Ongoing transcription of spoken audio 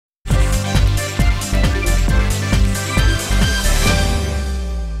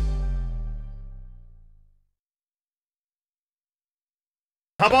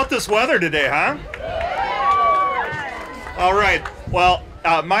How about this weather today, huh? All right. Well,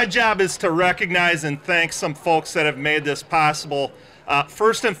 my job is to recognize and thank some folks that have made this possible.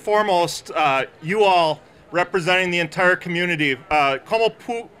 First and foremost, you all representing the entire community. Como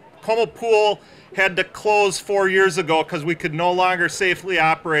Pool had to close 4 years ago because we could no longer safely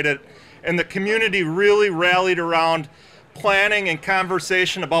operate it, and the community really rallied around planning and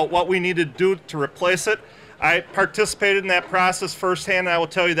conversation about what we needed to do to replace it. I participated in that process firsthand, and I will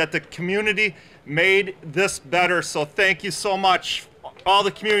tell you that the community made this better, so thank you so much, all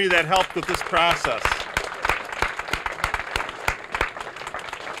the community that helped with this process.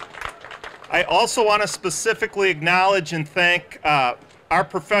 I also want to specifically acknowledge and thank our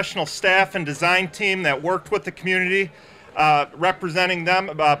professional staff and design team that worked with the community. Representing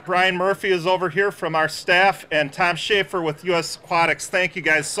them, Brian Murphy is over here from our staff, and Tom Schaefer with U.S. Aquatics. Thank you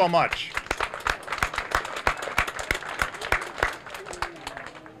guys so much.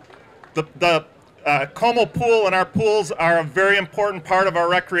 The Como Pool and our pools are a very important part of our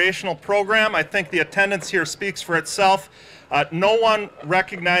recreational program. I think the attendance here speaks for itself. No one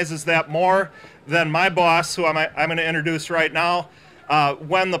recognizes that more than my boss, who I'm going to introduce right now.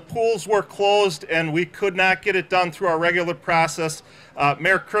 When the pools were closed and we could not get it done through our regular process,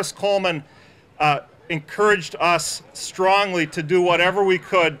 Mayor Chris Coleman encouraged us strongly to do whatever we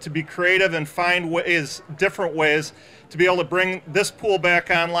could to be creative and find ways, different ways, to be able to bring this pool back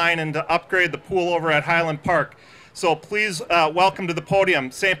online and to upgrade the pool over at Highland Park. So please welcome to the podium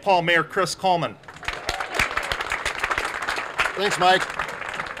St. Paul Mayor Chris Coleman. Thanks, Mike.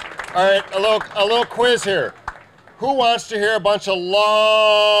 All right, a little quiz here. Who wants to hear a bunch of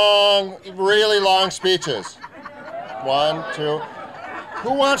long, really long speeches? 1, 2.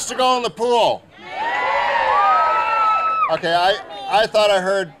 Who wants to go in the pool? Okay, I thought I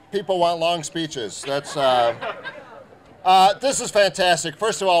heard people want long speeches. That's this is fantastic.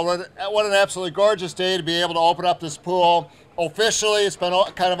 First of all, what an absolutely gorgeous day to be able to open up this pool officially. It's been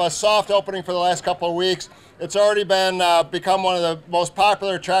kind of a soft opening for the last couple of weeks. It's already been become one of the most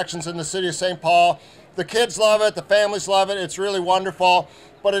popular attractions in the city of St. Paul. The kids love it, the families love it, it's really wonderful.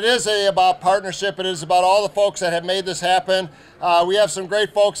 But it is about partnership, it is about all the folks that have made this happen. We have some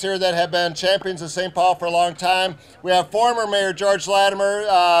great folks here that have been champions of St. Paul for a long time. We have former Mayor George Latimer,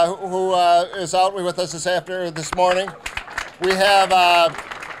 who is out with us this morning. We have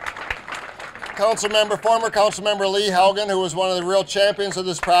former council member Lee Helgen, who was one of the real champions of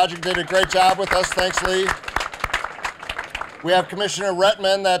this project, did a great job with us, thanks Lee. We have Commissioner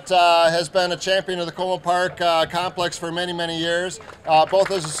Rettman that has been a champion of the Como Park complex for many, many years, both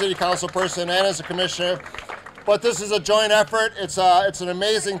as a city council person and as a commissioner. But this is a joint effort. It's an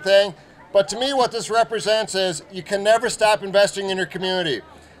amazing thing. But to me, what this represents is you can never stop investing in your community.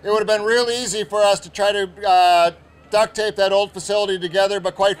 It would have been real easy for us to try to duct tape that old facility together,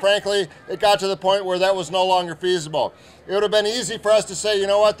 but quite frankly, it got to the point where that was no longer feasible. It would have been easy for us to say, you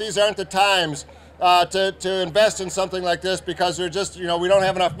know what, these aren't the times to invest in something like this because they're just, we don't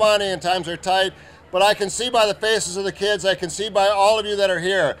have enough money and times are tight. But I can see by the faces of the kids, I can see by all of you that are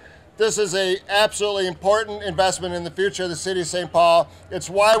here, this is a absolutely important investment in the future of the city of St. Paul. It's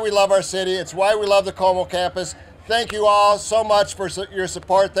why we love our city. It's why we love the Como campus. Thank you all so much for your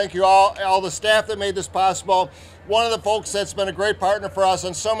support. Thank you all the staff that made this possible. One of the folks that's been a great partner for us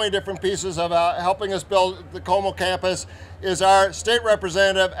on so many different pieces of helping us build the Como campus is our state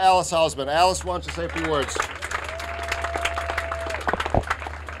representative, Alice Hausman. Alice, why don't you say a few words?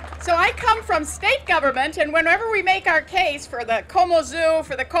 So I come from state government, and whenever we make our case for the Como Zoo,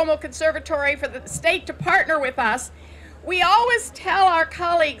 for the Como Conservatory, for the state to partner with us, we always tell our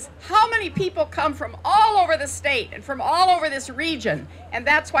colleagues how many people come from all over the state and from all over this region, and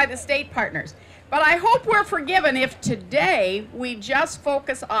that's why the state partners. But I hope we're forgiven if today we just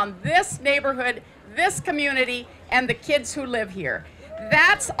focus on this neighborhood, this community, and the kids who live here.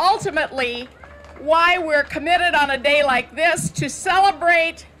 That's ultimately why we're committed on a day like this to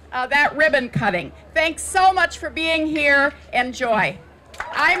celebrate that ribbon cutting. Thanks so much for being here. Enjoy.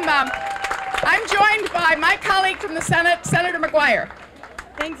 I'm joined by my colleague from the Senate, Senator McGuire.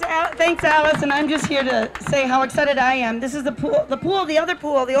 Thanks, Alice, and I'm just here to say how excited I am. This is the pool, the other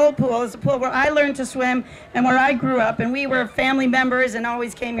pool, the old pool, is the pool where I learned to swim and where I grew up, and we were family members and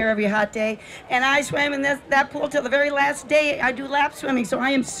always came here every hot day. And I swam in that pool till the very last day. I do lap swimming, so I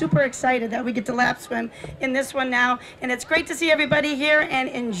am super excited that we get to lap swim in this one now. And it's great to see everybody here and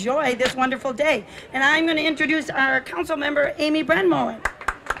enjoy this wonderful day. And I'm going to introduce our council member, Amy Brenmoen.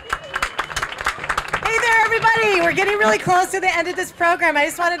 Hey there, everybody. We're getting really close to the end of this program. I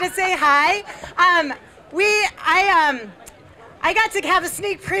just wanted to say hi. I got to have a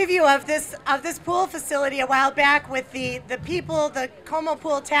sneak preview of this pool facility a while back with the people, the Como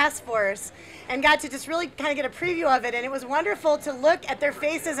Pool Task Force, and got to just really kind of get a preview of it. And it was wonderful to look at their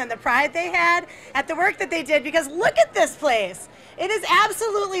faces and the pride they had at the work that they did, because look at this place. It is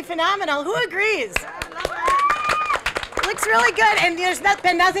absolutely phenomenal. Who agrees? Looks really good, and there's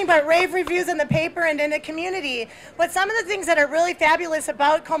been nothing but rave reviews in the paper and in the community. But some of the things that are really fabulous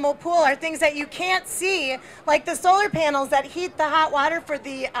about Como Pool are things that you can't see, like the solar panels that heat the hot water for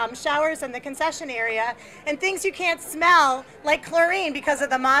the showers in the concession area, and things you can't smell, like chlorine, because of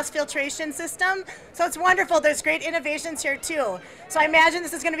the Moss filtration system. So it's wonderful. There's great innovations here too. So I imagine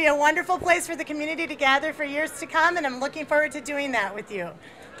this is going to be a wonderful place for the community to gather for years to come, and I'm looking forward to doing that with you.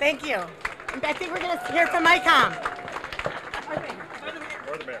 Thank you. And I think we're going to hear from ICOM.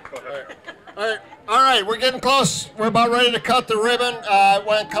 All right, we're getting close. We're about ready to cut the ribbon. I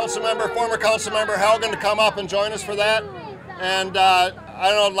want former council member Haugen to come up and join us for that. And I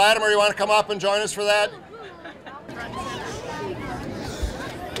don't know, Latimer, you want to come up and join us for that?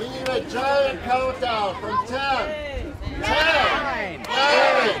 We need a giant countdown from 10, 10,